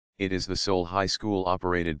It is the sole high school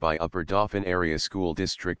operated by Upper Dauphin Area School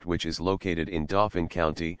District, which is located in Dauphin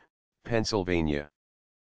County, Pennsylvania.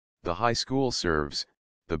 The high school serves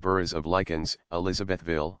the boroughs of Lykens,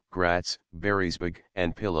 Elizabethville, Gratz, Berrysburg,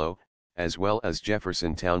 and Pillow, as well as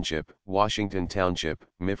Jefferson Township, Washington Township,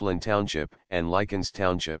 Mifflin Township, and Lykens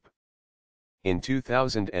Township. In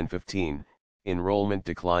 2015, enrollment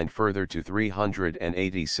declined further to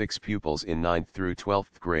 386 pupils in 9th through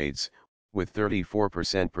 12th grades, with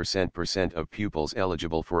 34% of pupils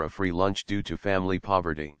eligible for a free lunch due to family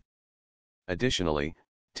poverty. Additionally,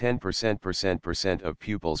 10% of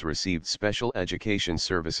pupils received special education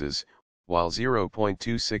services, while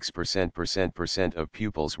 0.26% of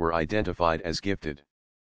pupils were identified as gifted.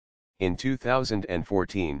 In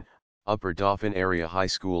 2014, Upper Dauphin Area High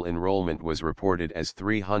School enrollment was reported as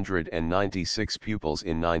 396 pupils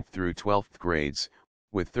in 9th through 12th grades,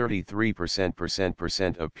 with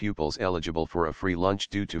 33% of pupils eligible for a free lunch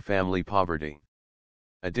due to family poverty.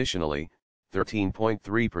 Additionally,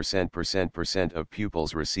 13.3% of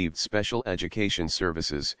pupils received special education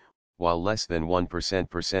services, while less than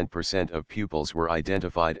 1% of pupils were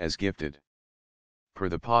identified as gifted. Per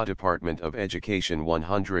the PA Department of Education,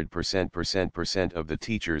 100% of the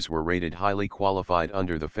teachers were rated highly qualified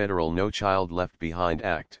under the federal No Child Left Behind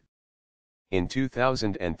Act. In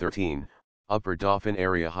 2013, Upper Dauphin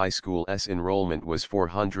Area High School's enrollment was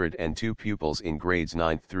 402 pupils in grades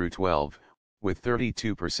 9th through 12, with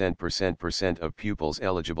 32% of pupils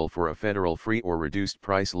eligible for a federal free or reduced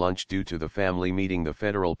price lunch due to the family meeting the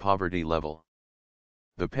federal poverty level.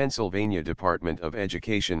 The Pennsylvania Department of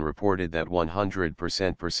Education reported that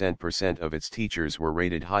 100% of its teachers were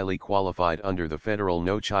rated highly qualified under the federal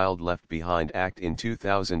No Child Left Behind Act in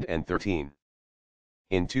 2013.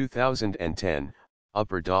 In 2010,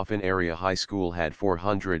 Upper Dauphin Area High School had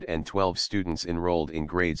 412 students enrolled in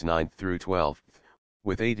grades 9th through 12th,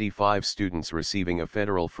 with 85 students receiving a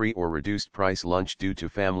federal free or reduced price lunch due to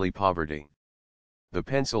family poverty. The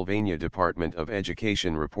Pennsylvania Department of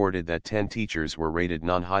Education reported that 10 teachers were rated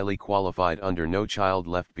non-highly qualified under No Child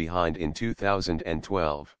Left Behind in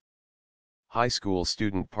 2012. High school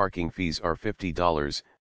student parking fees are $50,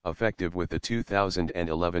 effective with the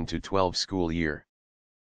 2011-12 school year.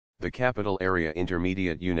 The Capital Area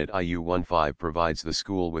Intermediate Unit IU-15 provides the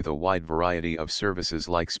school with a wide variety of services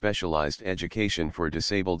like specialized education for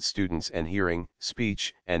disabled students and hearing,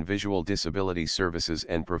 speech, and visual disability services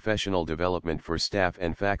and professional development for staff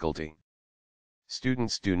and faculty.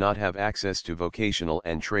 Students do not have access to vocational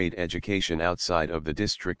and trade education outside of the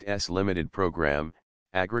district's limited program,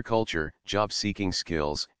 agriculture, job-seeking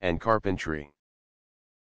skills, and carpentry.